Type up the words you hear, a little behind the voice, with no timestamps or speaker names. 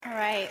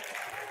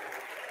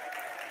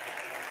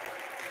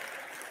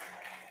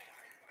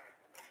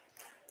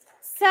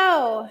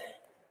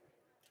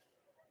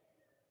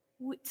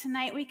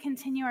tonight we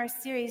continue our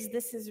series,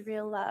 This is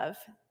Real Love,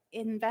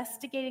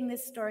 investigating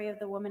this story of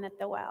the woman at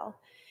the well.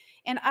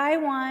 And I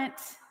want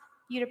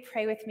you to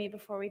pray with me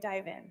before we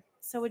dive in.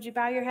 So would you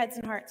bow your heads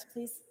and hearts,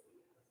 please?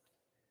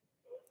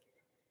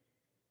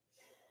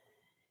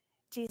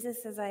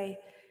 Jesus, as I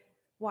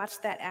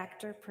watch that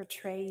actor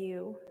portray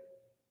you,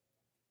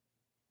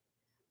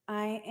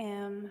 I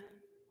am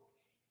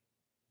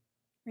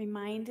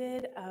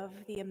reminded of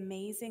the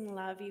amazing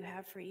love you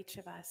have for each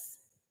of us,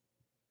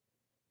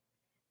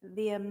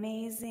 the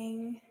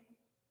amazing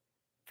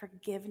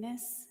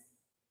forgiveness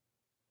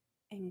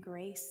and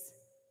grace,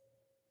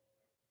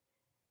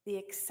 the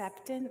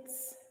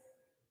acceptance.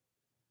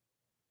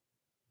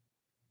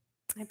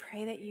 I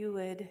pray that you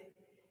would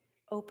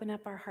open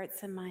up our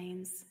hearts and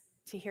minds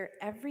to hear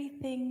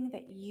everything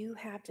that you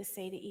have to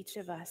say to each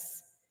of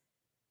us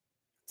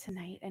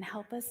tonight, and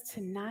help us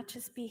to not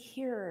just be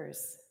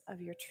hearers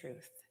of your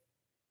truth,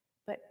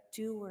 but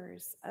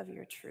doers of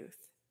your truth.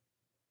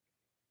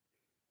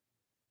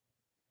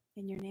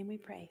 In your name we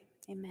pray.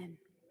 Amen.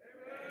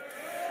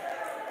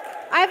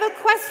 I have a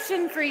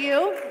question for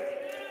you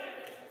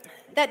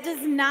that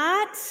does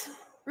not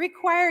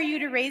require you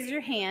to raise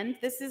your hand.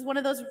 This is one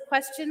of those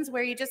questions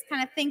where you just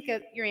kind of think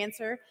of your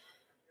answer.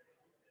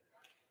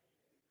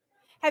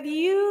 Have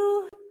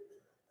you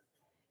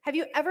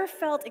ever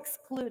felt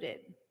excluded?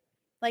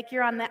 Like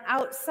you're on the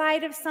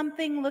outside of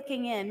something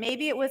looking in.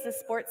 Maybe it was a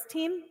sports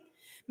team.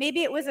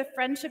 Maybe it was a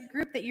friendship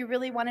group that you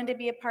really wanted to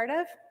be a part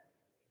of.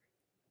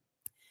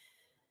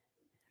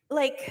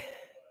 Like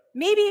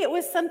maybe it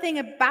was something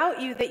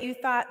about you that you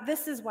thought,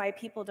 this is why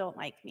people don't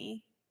like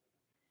me.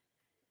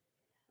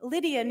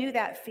 Lydia knew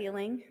that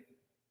feeling.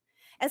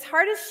 As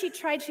hard as she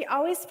tried, she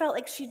always felt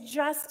like she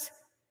just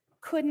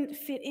couldn't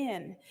fit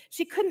in.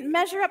 She couldn't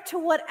measure up to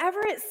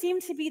whatever it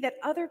seemed to be that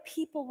other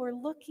people were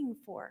looking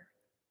for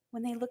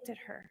when they looked at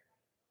her.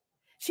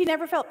 She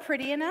never felt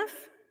pretty enough.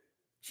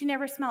 She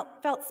never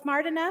felt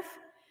smart enough,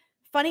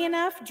 funny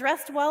enough,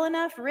 dressed well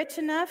enough, rich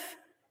enough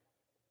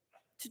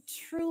to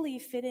truly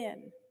fit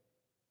in.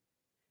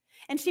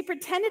 And she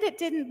pretended it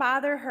didn't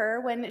bother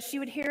her when she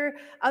would hear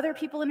other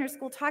people in her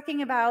school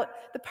talking about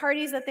the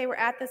parties that they were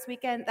at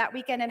that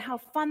weekend and how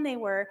fun they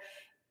were.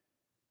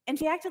 And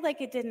she acted like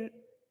it didn't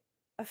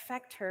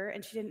affect her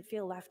and she didn't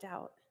feel left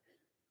out,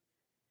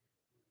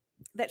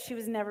 that she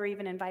was never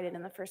even invited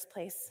in the first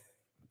place.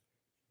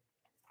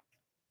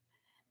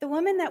 The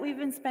woman that we've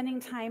been spending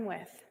time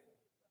with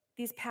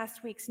these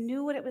past weeks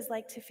knew what it was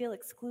like to feel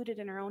excluded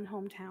in her own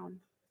hometown,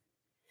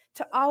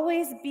 to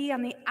always be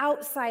on the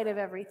outside of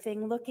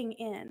everything, looking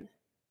in.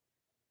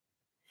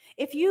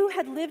 If you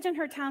had lived in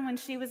her town when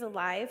she was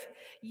alive,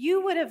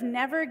 you would have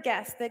never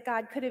guessed that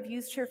God could have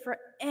used her for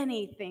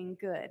anything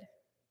good,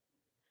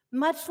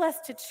 much less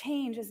to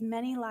change as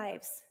many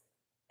lives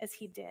as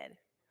he did.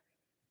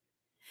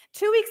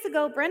 2 weeks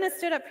ago, Brenna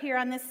stood up here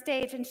on this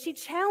stage and she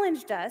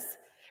challenged us.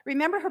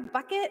 Remember her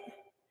bucket?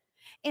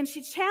 And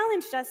she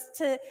challenged us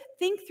to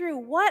think through,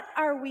 what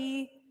are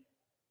we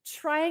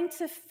trying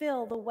to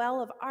fill the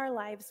well of our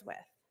lives with?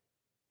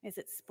 Is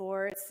it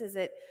sports? Is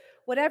it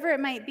whatever it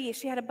might be?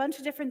 She had a bunch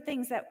of different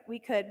things that we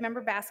could. Remember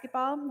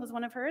basketball was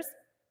one of hers?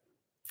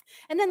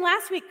 And then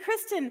last week,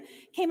 Kristen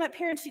came up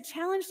here and she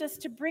challenged us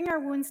to bring our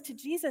wounds to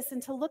Jesus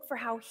and to look for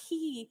how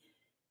he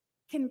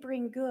can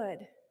bring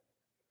good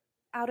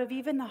out of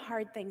even the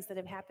hard things that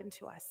have happened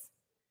to us.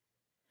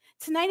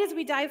 Tonight, as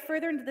we dive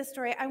further into this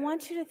story, I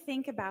want you to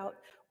think about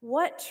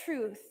what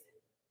truth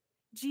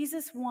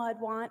Jesus would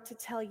want to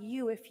tell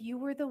you if you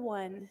were the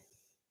one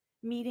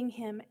meeting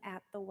him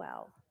at the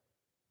well.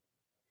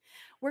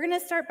 We're going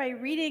to start by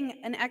reading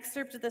an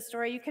excerpt of the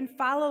story. You can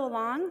follow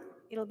along.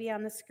 It'll be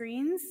on the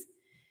screens.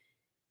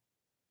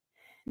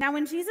 Now,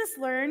 when Jesus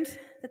learned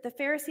that the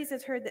Pharisees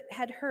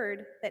had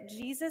heard that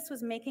Jesus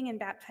was making and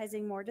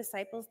baptizing more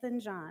disciples than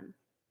John,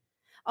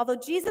 although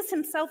Jesus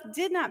himself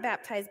did not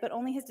baptize, but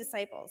only his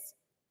disciples,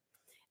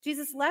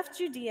 Jesus left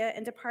Judea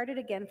and departed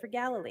again for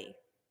Galilee,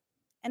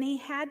 and he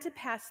had to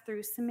pass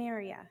through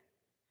Samaria.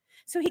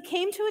 So he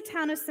came to a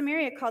town of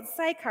Samaria called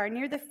Sychar,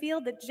 near the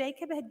field that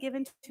Jacob had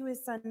given to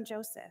his son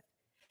Joseph.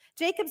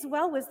 Jacob's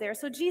well was there,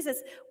 so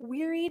Jesus,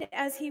 wearied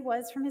as he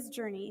was from his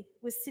journey,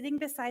 was sitting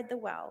beside the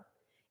well.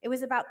 It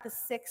was about the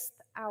 6th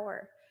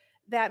hour.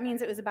 That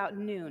means it was about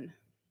noon,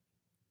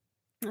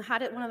 one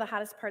of the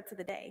hottest parts of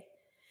the day.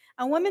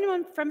 A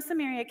woman from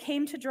Samaria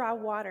came to draw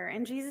water,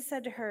 and Jesus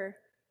said to her,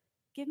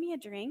 "Give me a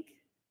drink."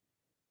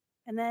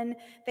 And then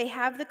they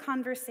have the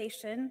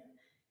conversation,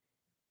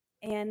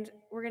 and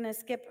we're going to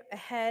skip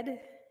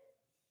ahead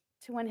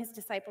to when his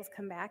disciples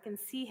come back and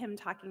see him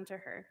talking to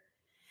her.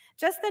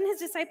 Just then his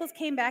disciples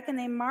came back, and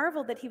they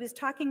marveled that he was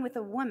talking with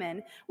a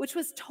woman, which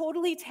was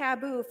totally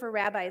taboo for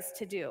rabbis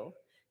to do.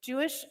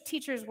 Jewish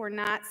teachers were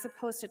not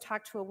supposed to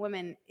talk to a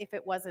woman if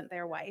it wasn't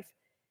their wife.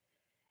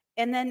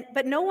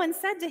 But no one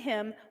said to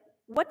him,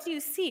 "What do you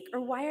seek?" or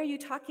 "Why are you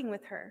talking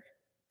with her?"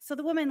 So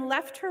the woman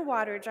left her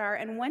water jar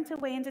and went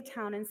away into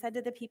town and said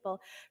to the people,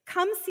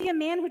 "Come see a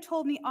man who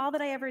told me all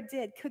that I ever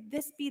did. Could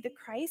this be the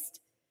Christ?"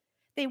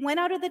 They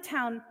went out of the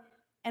town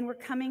and were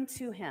coming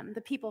to him,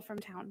 the people from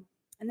town.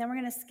 And then we're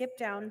going to skip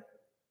down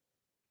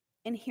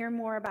and hear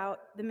more about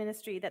the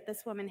ministry that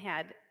this woman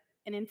had,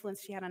 an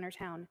influence she had on her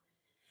town.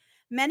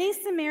 Many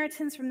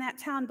Samaritans from that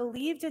town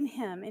believed in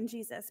him, in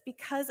Jesus,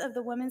 because of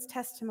the woman's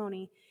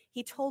testimony.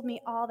 He told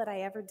me all that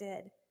I ever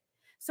did.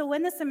 So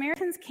when the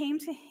Samaritans came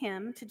to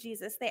him, to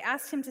Jesus, they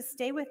asked him to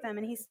stay with them,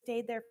 and he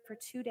stayed there for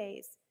 2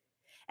 days.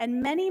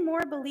 And many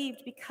more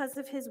believed because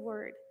of his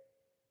word.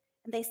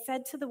 And they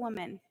said to the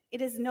woman,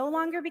 "It is no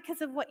longer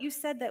because of what you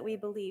said that we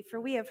believe, for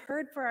we have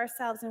heard for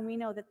ourselves, and we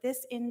know that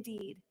this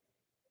indeed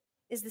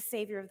is the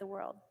Savior of the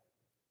world."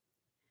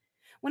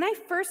 When I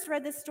first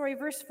read this story,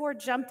 verse 4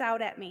 jumped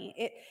out at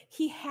me.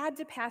 He had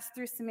to pass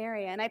through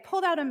Samaria. And I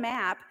pulled out a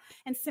map,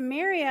 and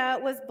Samaria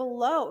was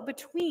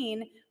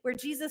between where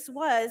Jesus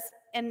was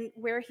and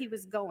where he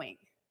was going.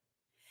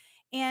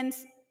 And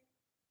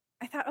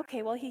I thought,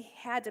 okay, well, he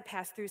had to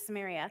pass through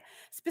Samaria.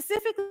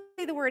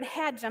 Specifically, the word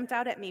had jumped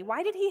out at me.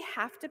 Why did he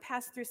have to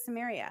pass through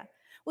Samaria?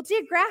 Well,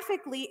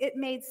 geographically, it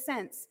made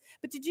sense.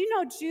 But did you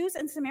know Jews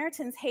and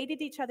Samaritans hated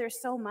each other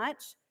so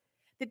much?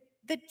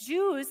 The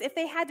Jews, if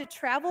they had to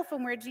travel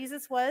from where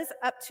Jesus was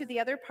up to the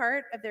other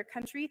part of their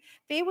country,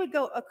 they would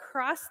go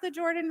across the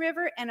Jordan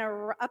River and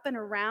up and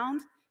around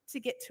to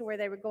get to where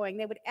they were going.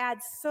 They would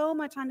add so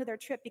much onto their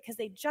trip because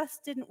they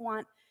just didn't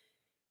want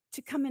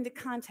to come into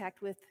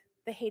contact with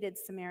the hated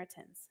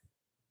Samaritans.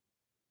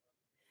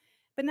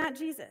 But not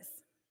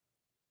Jesus.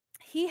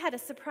 He had a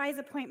surprise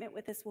appointment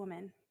with this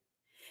woman.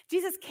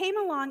 Jesus came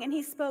along and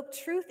he spoke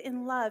truth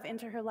in love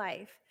into her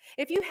life.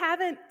 If you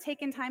haven't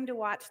taken time to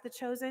watch The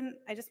Chosen,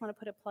 I just want to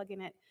put a plug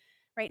in it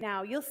right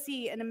now. You'll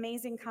see an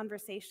amazing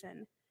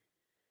conversation.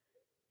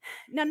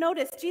 Now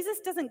notice, Jesus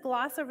doesn't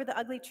gloss over the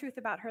ugly truth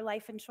about her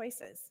life and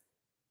choices.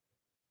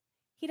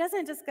 He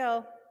doesn't just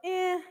go,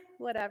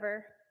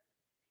 whatever.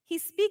 He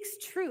speaks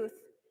truth,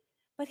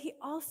 but he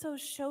also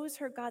shows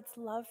her God's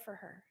love for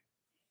her.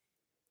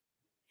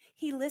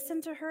 He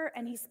listened to her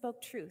and he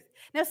spoke truth.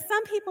 Now,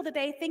 some people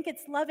today think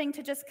it's loving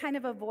to just kind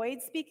of avoid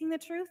speaking the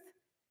truth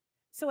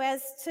so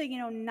as to,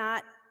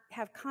 not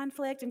have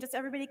conflict and just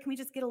everybody, can we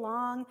just get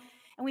along?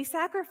 And we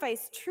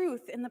sacrifice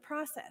truth in the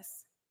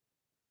process.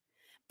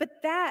 But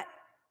that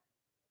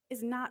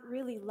is not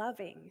really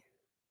loving.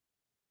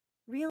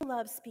 Real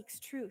love speaks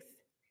truth.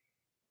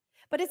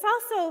 But it's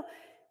also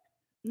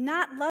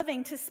not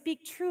loving to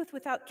speak truth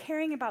without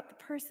caring about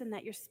the person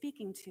that you're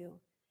speaking to.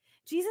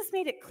 Jesus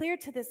made it clear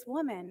to this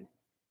woman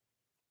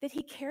that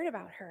he cared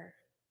about her.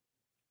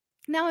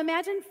 Now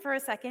imagine for a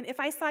second if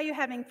I saw you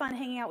having fun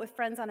hanging out with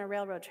friends on a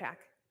railroad track,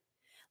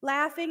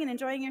 laughing and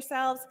enjoying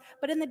yourselves,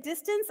 but in the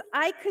distance,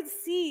 I could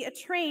see a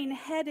train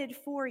headed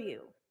for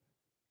you.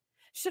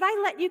 Should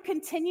I let you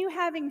continue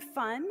having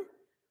fun,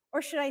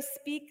 or should I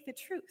speak the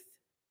truth?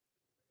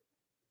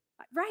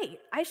 Right,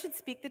 I should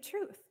speak the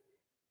truth.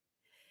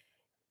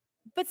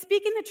 But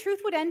speaking the truth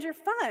would end your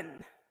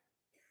fun.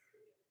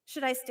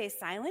 Should I stay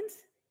silent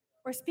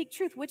or speak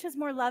truth? Which is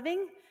more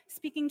loving?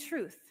 Speaking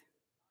truth,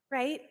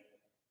 right?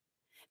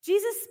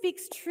 Jesus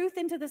speaks truth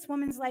into this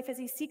woman's life as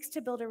he seeks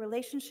to build a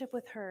relationship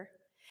with her.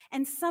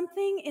 And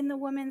something in the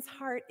woman's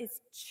heart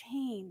is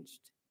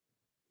changed.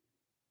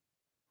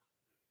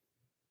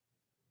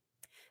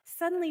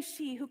 Suddenly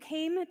she, who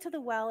came to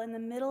the well in the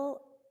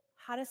middle,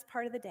 hottest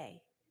part of the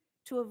day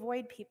to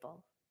avoid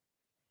people,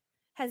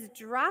 has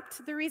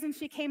dropped the reason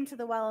she came to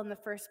the well in the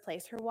first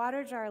place. Her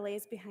water jar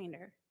lays behind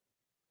her.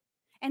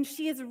 And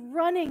she is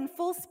running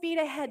full speed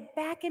ahead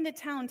back into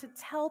town to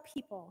tell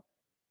people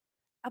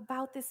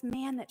about this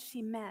man that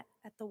she met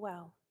at the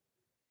well.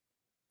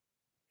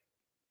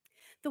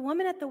 The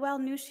woman at the well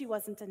knew she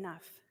wasn't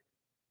enough.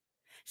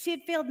 She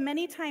had failed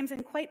many times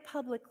and quite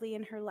publicly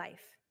in her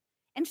life.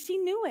 And she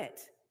knew it.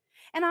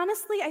 And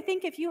honestly, I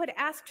think if you had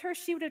asked her,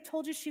 she would have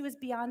told you she was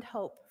beyond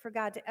hope for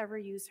God to ever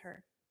use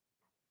her.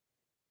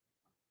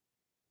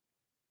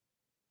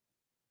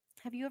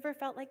 Have you ever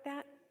felt like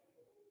that?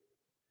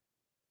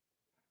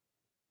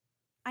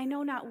 I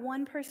know not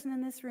one person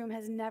in this room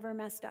has never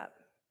messed up.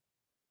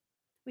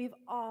 We've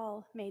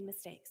all made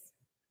mistakes.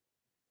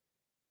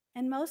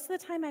 And most of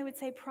the time, I would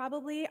say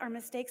probably our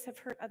mistakes have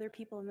hurt other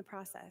people in the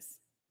process.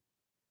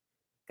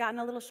 Gotten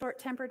a little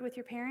short-tempered with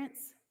your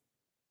parents?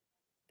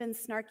 Been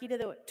snarky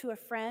to a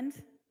friend?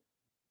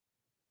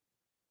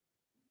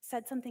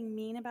 Said something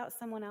mean about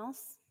someone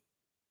else?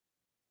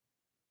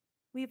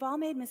 We've all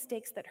made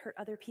mistakes that hurt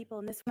other people,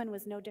 and this one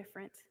was no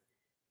different.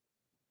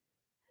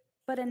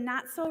 But a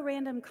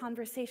not-so-random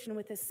conversation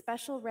with this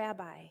special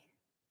rabbi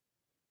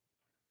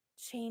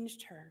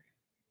changed her.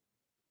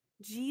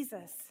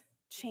 Jesus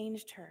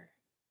changed her.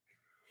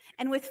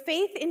 And with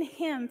faith in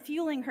him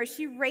fueling her,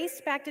 she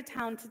raced back to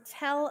town to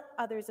tell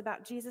others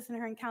about Jesus and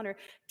her encounter,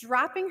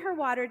 dropping her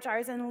water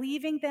jars and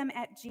leaving them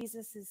at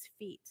Jesus'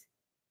 feet.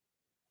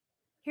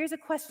 Here's a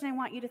question I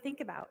want you to think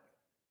about.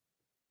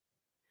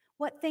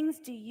 What things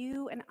do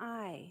you and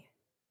I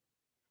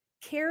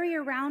carry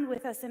around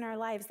with us in our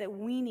lives that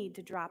we need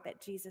to drop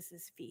at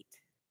Jesus' feet?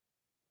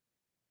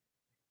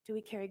 Do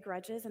we carry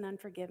grudges and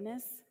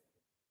unforgiveness?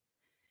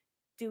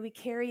 Do we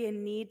carry a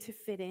need to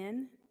fit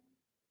in?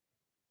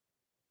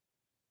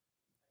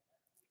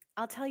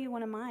 I'll tell you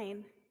one of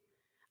mine.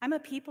 I'm a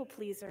people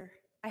pleaser.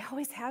 I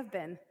always have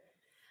been.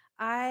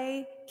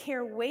 I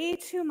care way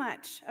too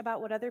much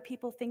about what other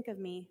people think of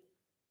me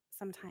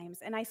sometimes,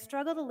 and I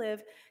struggle to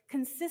live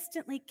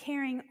consistently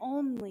caring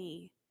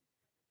only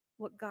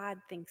what God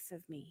thinks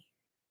of me.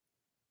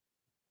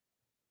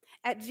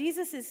 At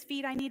Jesus'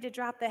 feet, I need to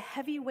drop the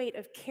heavy weight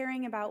of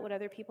caring about what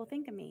other people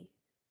think of me.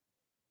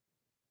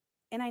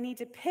 And I need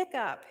to pick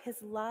up his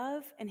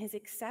love and his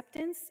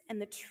acceptance and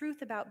the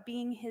truth about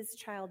being his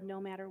child no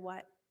matter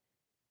what.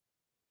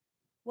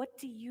 What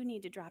do you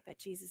need to drop at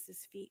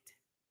Jesus' feet?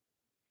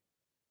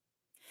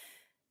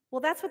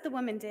 Well, that's what the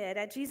woman did.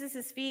 At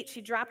Jesus' feet,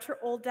 she dropped her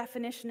old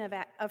definition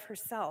of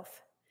herself.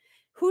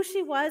 Who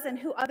she was and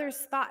who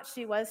others thought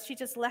she was, she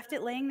just left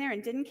it laying there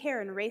and didn't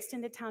care and raced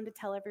into town to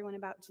tell everyone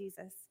about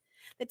Jesus.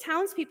 The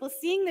townspeople,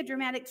 seeing the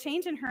dramatic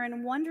change in her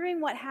and wondering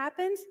what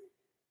happened,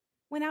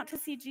 went out to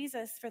see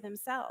Jesus for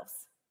themselves,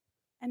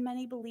 and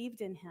many believed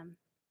in him.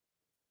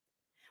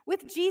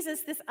 With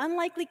Jesus, this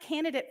unlikely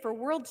candidate for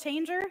world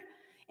changer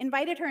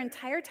invited her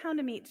entire town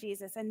to meet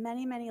Jesus, and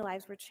many, many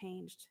lives were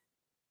changed.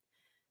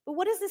 But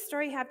what does this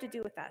story have to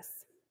do with us?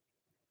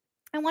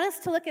 I want us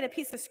to look at a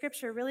piece of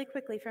scripture really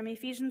quickly from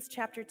Ephesians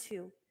chapter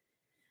 2,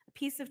 a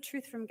piece of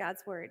truth from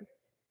God's word.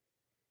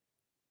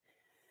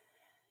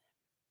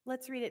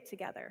 Let's read it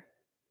together.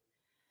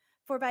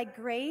 For by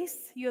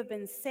grace you have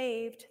been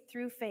saved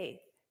through faith.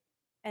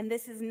 And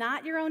this is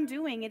not your own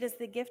doing, it is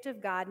the gift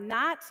of God,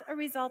 not a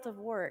result of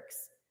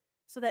works,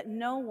 so that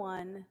no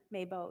one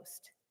may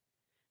boast.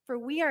 For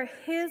we are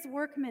his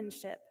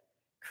workmanship,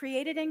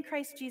 created in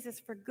Christ Jesus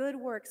for good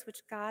works,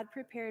 which God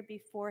prepared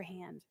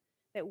beforehand,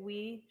 that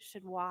we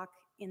should walk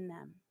in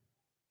them.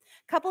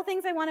 A couple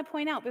things I want to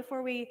point out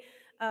before we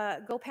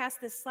go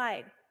past this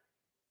slide.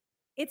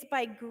 It's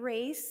by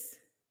grace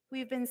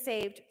we've been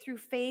saved through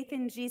faith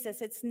in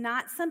Jesus. It's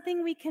not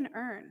something we can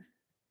earn.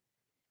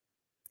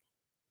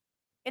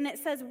 And it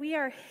says we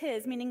are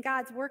his, meaning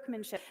God's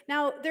workmanship.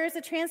 Now, there's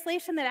a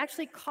translation that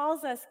actually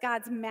calls us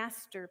God's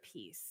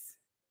masterpiece.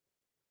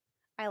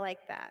 I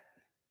like that.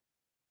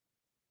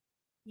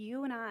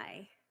 You and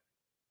I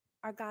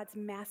are God's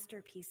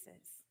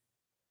masterpieces.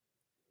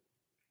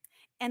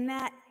 And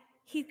that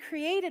he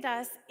created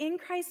us in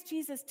Christ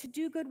Jesus to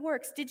do good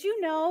works. Did you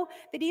know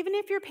that even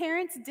if your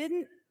parents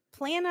didn't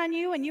plan on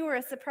you and you were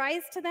a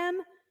surprise to them,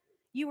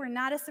 you were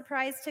not a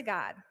surprise to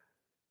God?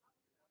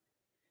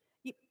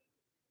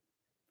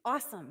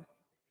 Awesome.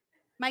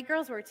 My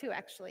girls were too,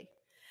 actually.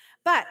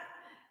 But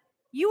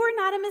you were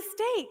not a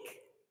mistake.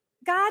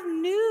 God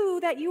knew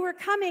that you were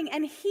coming,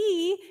 and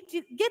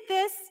get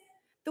this,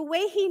 the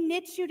way he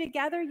knit you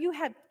together, you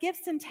have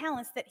gifts and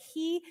talents that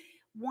he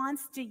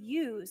wants to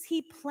use.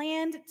 He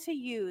planned to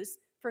use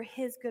for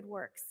his good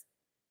works.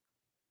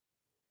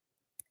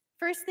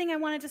 First thing I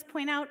want to just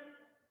point out,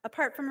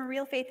 apart from a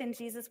real faith in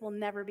Jesus, will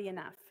never be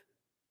enough.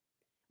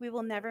 We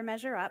will never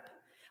measure up.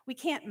 We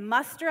can't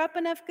muster up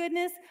enough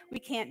goodness. We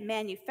can't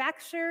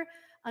manufacture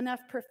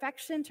enough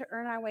perfection to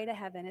earn our way to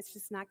heaven. It's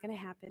just not going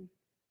to happen.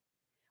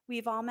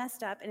 We've all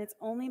messed up, and it's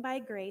only by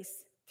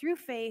grace through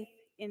faith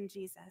in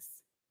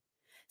Jesus.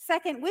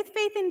 Second, with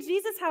faith in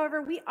Jesus,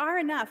 however, we are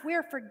enough. We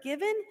are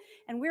forgiven,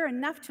 and we're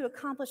enough to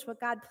accomplish what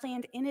God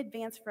planned in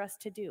advance for us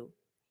to do.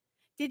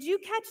 Did you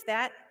catch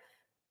that?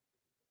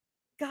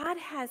 God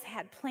has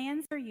had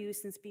plans for you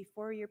since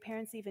before your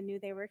parents even knew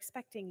they were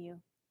expecting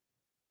you.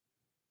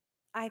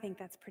 I think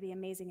that's pretty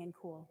amazing and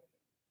cool.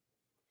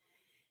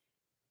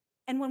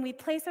 And when we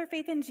place our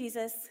faith in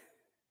Jesus,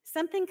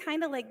 something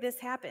kind of like this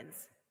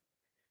happens.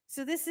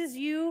 So this is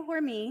you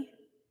or me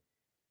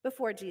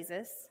before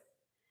Jesus,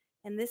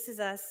 and this is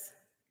us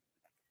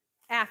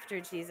after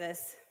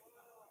Jesus.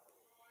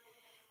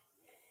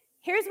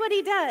 Here's what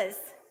he does.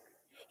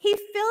 He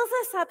fills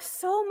us up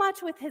so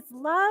much with his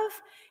love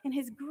and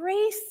his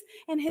grace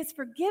and his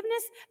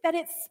forgiveness that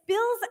it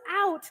spills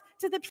out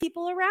to the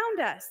people around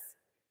us.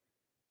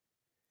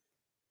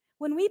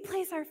 When we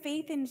place our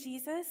faith in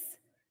Jesus,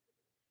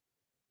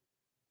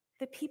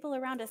 the people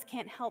around us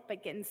can't help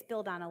but getting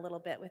spilled on a little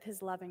bit with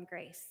his love and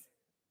grace.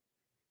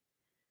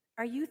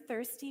 Are you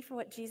thirsty for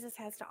what Jesus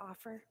has to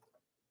offer?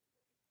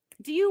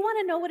 Do you want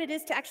to know what it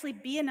is to actually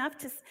be enough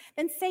to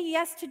then say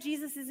yes to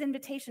Jesus'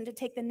 invitation to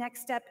take the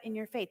next step in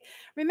your faith?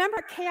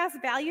 Remember chaos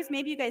values?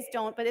 Maybe you guys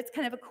don't, but it's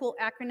kind of a cool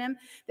acronym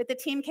that the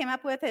team came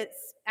up with. It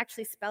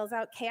actually spells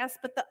out chaos,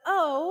 but the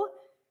O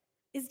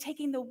is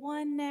taking the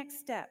one next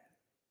step.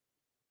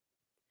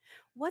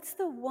 What's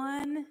the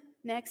one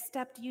next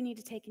step do you need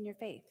to take in your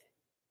faith?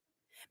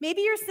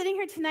 Maybe you're sitting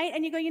here tonight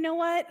and you go, you know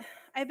what?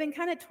 I've been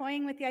kind of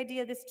toying with the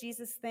idea of this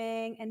Jesus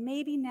thing, and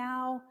maybe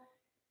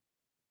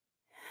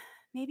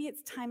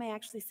it's time I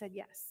actually said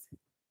yes.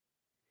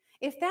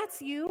 If that's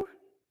you,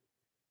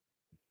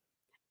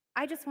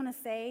 I just want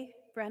to say,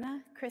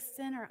 Brenna,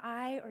 Kristen, or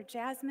I, or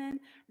Jasmine,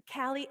 or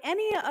Callie,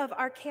 any of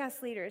our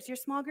chaos leaders, your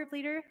small group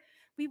leader,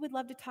 we would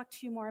love to talk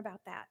to you more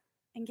about that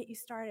and get you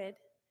started,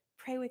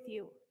 pray with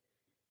you.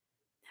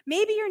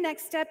 Maybe your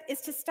next step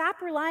is to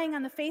stop relying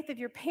on the faith of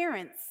your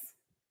parents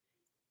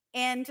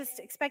and just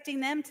expecting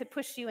them to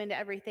push you into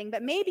everything.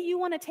 But maybe you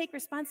want to take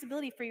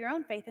responsibility for your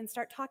own faith and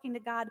start talking to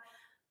God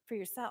for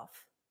yourself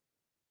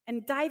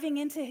and diving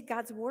into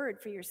God's word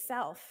for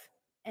yourself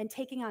and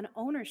taking on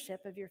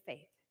ownership of your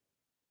faith.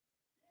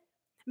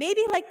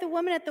 Maybe like the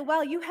woman at the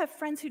well, you have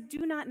friends who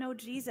do not know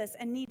Jesus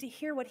and need to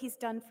hear what he's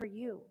done for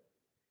you,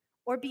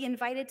 or be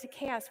invited to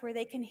chaos where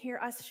they can hear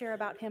us share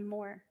about him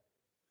more.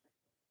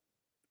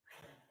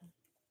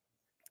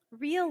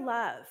 Real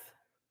love.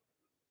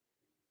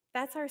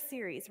 That's our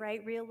series,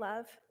 right? Real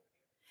love.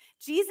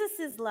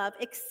 Jesus' love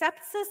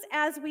accepts us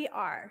as we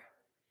are,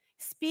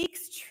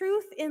 speaks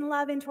truth in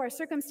love into our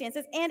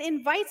circumstances, and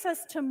invites us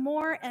to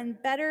more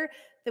and better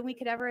than we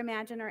could ever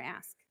imagine or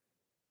ask.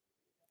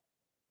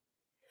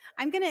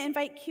 I'm going to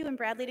invite Q and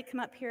Bradley to come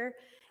up here,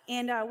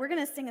 and we're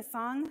going to sing a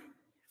song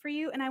for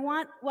you. And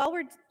while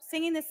we're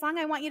singing this song,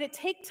 I want you to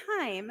take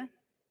time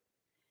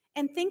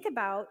and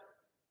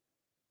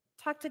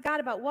talk to God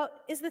about what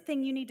is the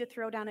thing you need to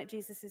throw down at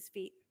Jesus'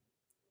 feet.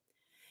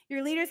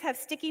 Your leaders have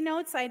sticky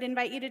notes. I'd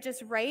invite you to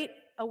just write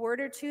a word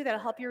or two that'll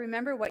help you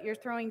remember what you're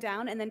throwing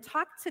down, and then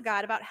talk to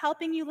God about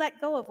helping you let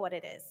go of what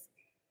it is.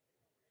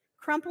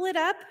 Crumple it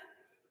up,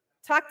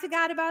 talk to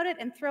God about it,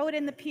 and throw it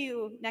in the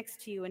pew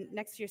next to you and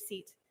next to your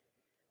seat.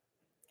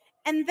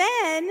 And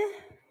then,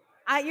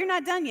 you're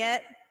not done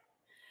yet.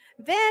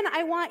 Then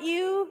I want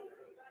you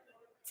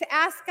to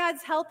ask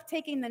God's help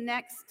taking the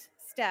next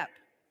step.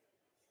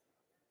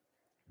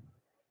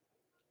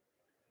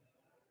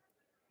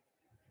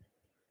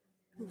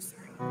 Oh,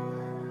 sorry.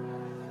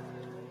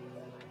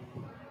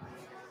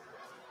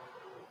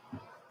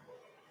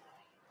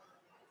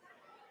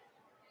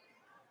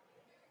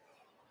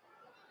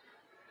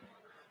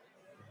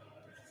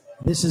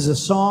 This is a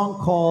song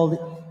called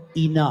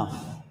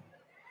Enough.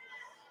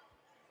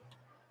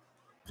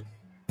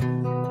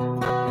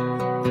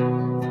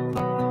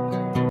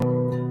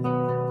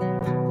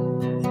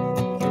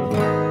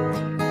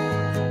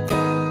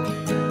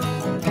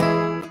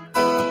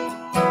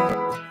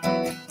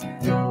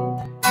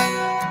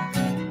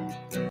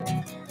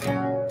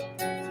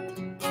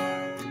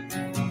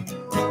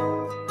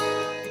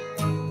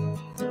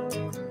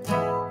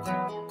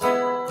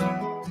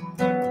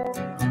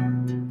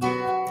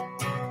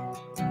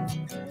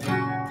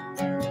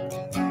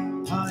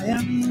 I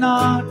am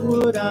not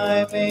what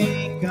I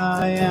make,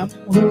 I am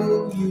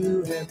who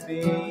you have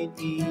made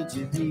me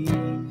to be.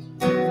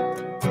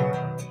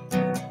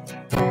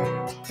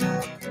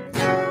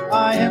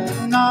 I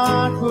am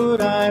not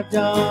what I've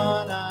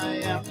done,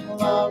 I am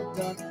loved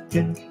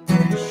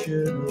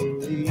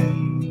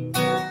unconditionally.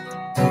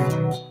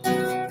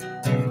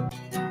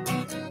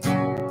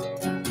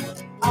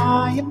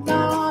 I am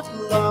not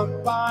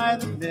loved by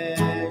the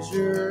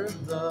measure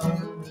of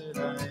love that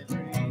I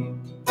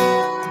dream.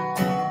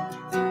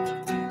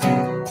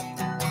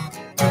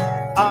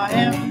 I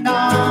am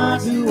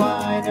not who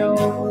I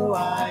know,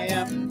 I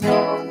am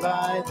known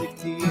by the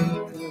King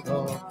of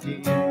all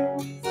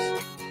kings.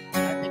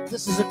 I think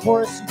this is a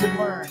chorus you can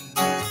learn.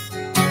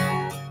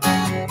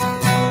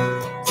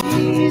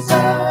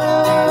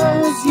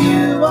 Jesus,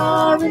 you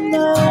are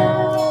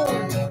enough.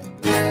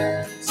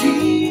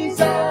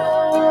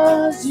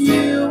 Jesus,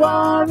 you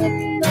are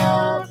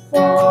enough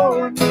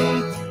for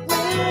me.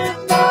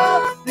 With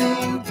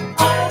nothing,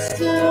 I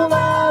still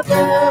have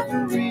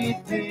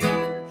everything.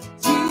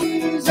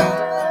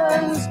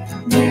 Jesus,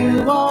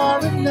 you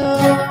are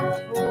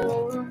enough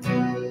for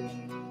me.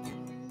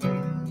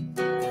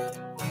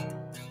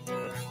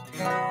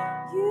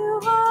 You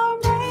are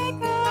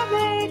maker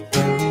made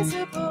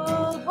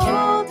visible,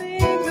 holding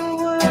the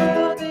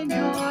world in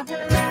your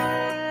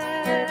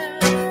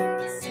hands.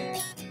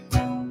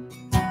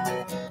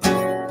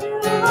 You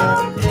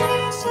are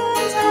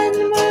patient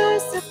and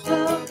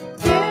merciful,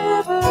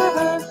 giver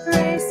of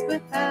grace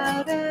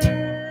without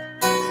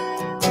end.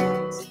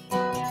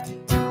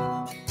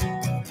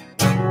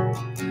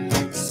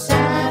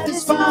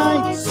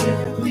 Satisfied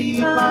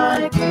simply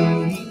by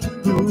being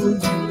who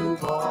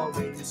you've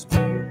always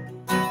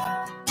been.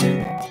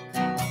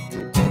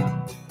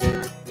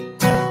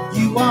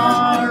 You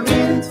are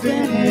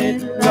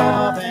infinite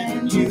love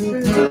and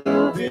you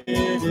prove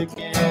it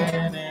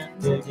again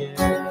and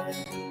again.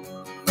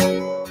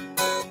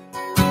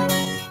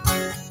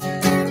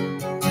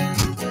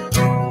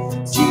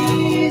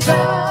 Jesus,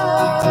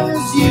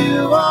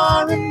 you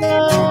are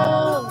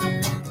enough.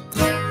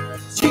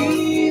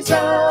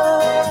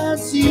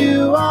 Jesus,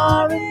 you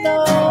are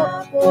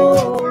enough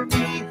for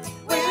me.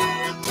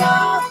 With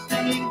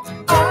nothing,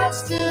 I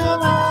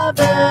still have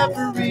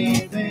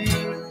everything.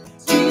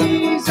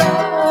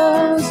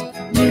 Jesus,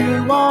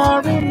 you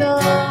are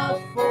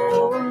enough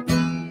for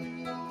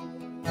me.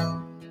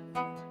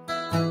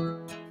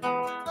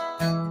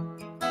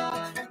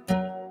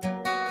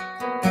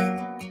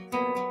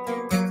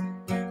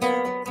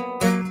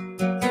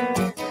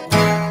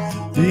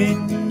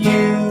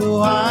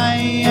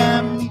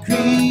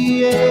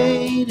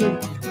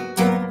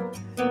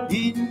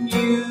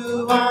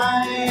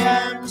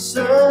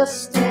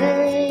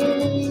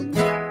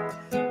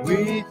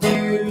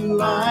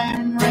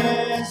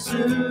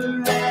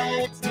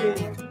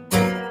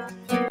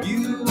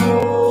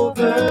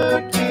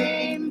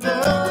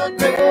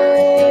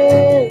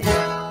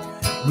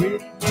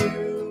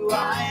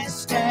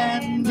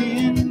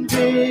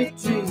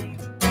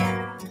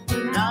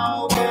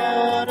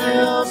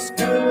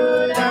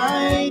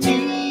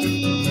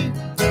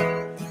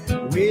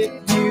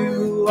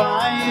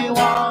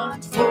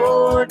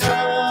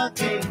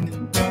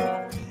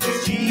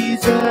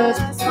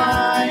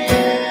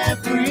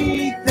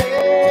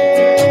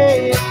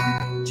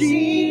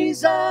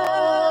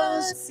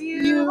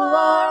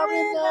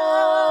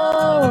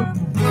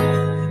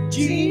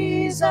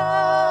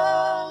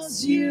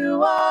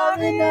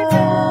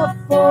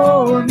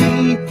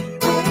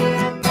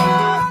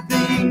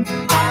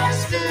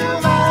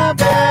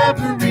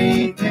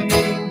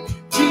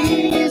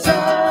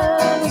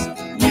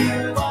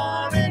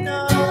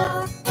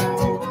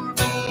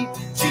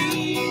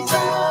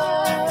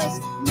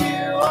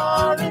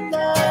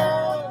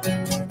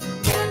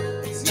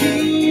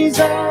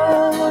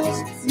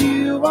 Jesus,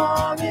 you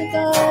are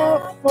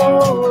enough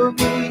for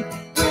me.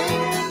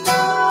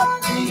 Without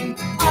me,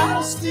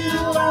 I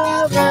still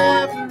have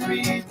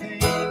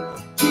everything.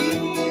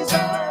 Jesus,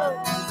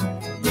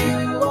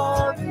 you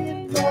are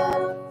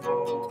enough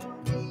for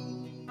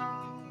me.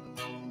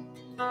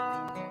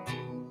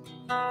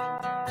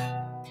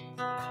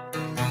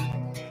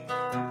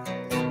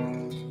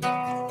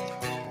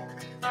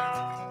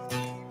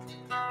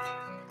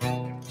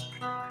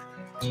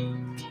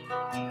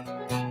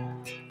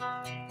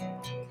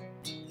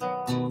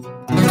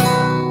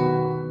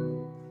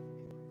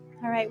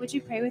 All right, would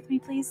you pray with me,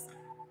 please?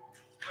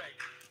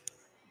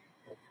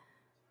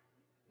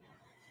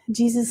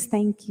 Jesus,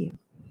 thank you.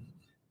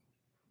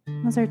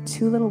 Those are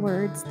two little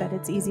words that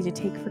it's easy to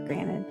take for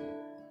granted.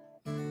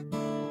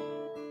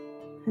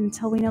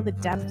 Until we know the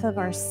depth of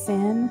our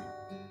sin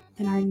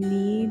and our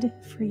need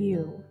for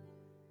you,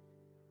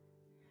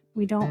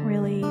 we don't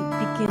really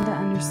begin to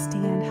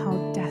understand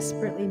how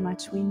desperately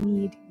much we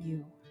need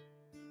you.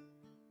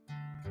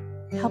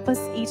 Help us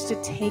each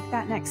to take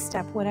that next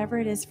step, whatever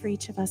it is for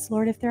each of us.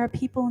 Lord, if there are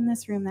people in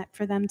this room that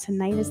for them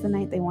tonight is the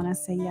night they want to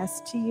say yes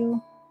to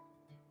you,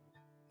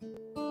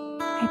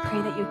 I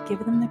pray that you'd give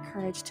them the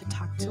courage to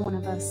talk to one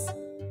of us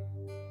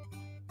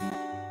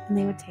and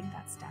they would take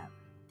that step.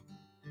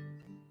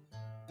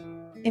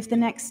 If the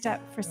next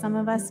step for some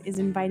of us is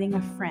inviting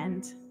a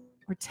friend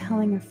or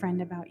telling a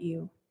friend about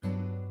you,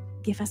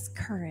 give us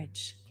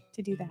courage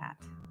to do that.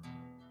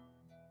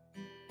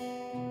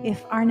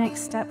 If our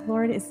next step,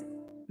 Lord, is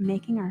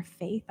making our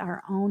faith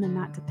our own and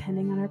not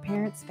depending on our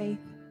parents' faith,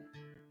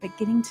 but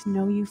getting to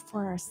know you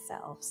for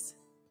ourselves,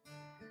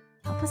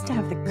 help us to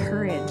have the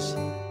courage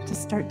to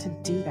start to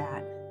do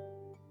that.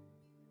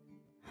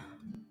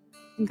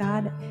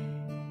 God,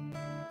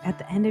 at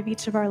the end of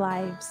each of our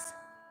lives,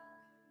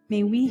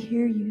 may we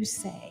hear you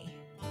say,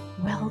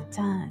 "Well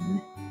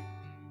done,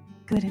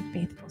 good and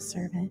faithful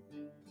servant."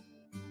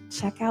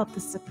 Check out the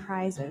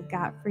surprise I've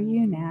got for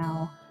you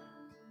now.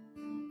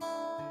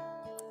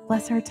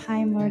 Bless our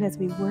time, Lord, as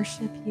we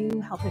worship you.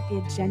 Help it be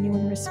a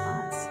genuine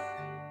response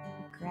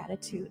of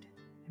gratitude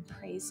and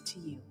praise to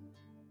you.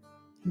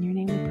 In your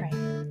name we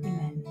pray.